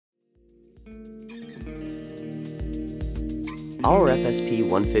Our Fsp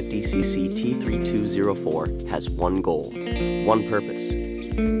 150Cc-T3204 has one goal, one purpose: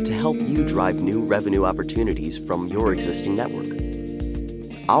 to help you drive new revenue opportunities from your existing network.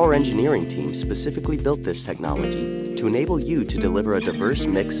 Our engineering team specifically built this technology to enable you to deliver a diverse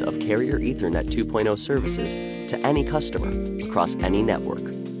mix of Carrier Ethernet 2.0 services to any customer across any network.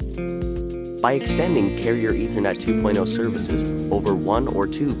 By extending Carrier Ethernet 2.0 services over one or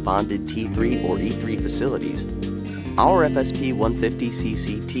two bonded T3 or E3 facilities, our Fsp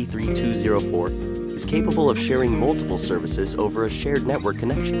 150Cc-T3204 is capable of sharing multiple services over a shared network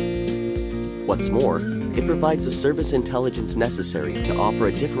connection. What's more, it provides the service intelligence necessary to offer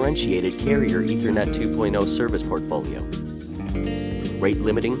a differentiated Carrier Ethernet 2.0 service portfolio. Rate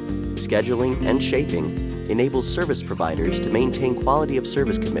limiting, scheduling, and shaping enables service providers to maintain quality of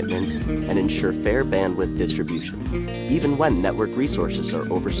service commitments and ensure fair bandwidth distribution, even when network resources are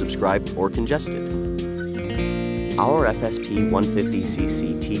oversubscribed or congested. Our Fsp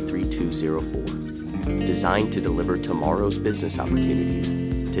 150Cc-T3204, designed to deliver tomorrow's business opportunities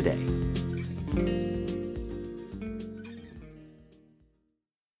today.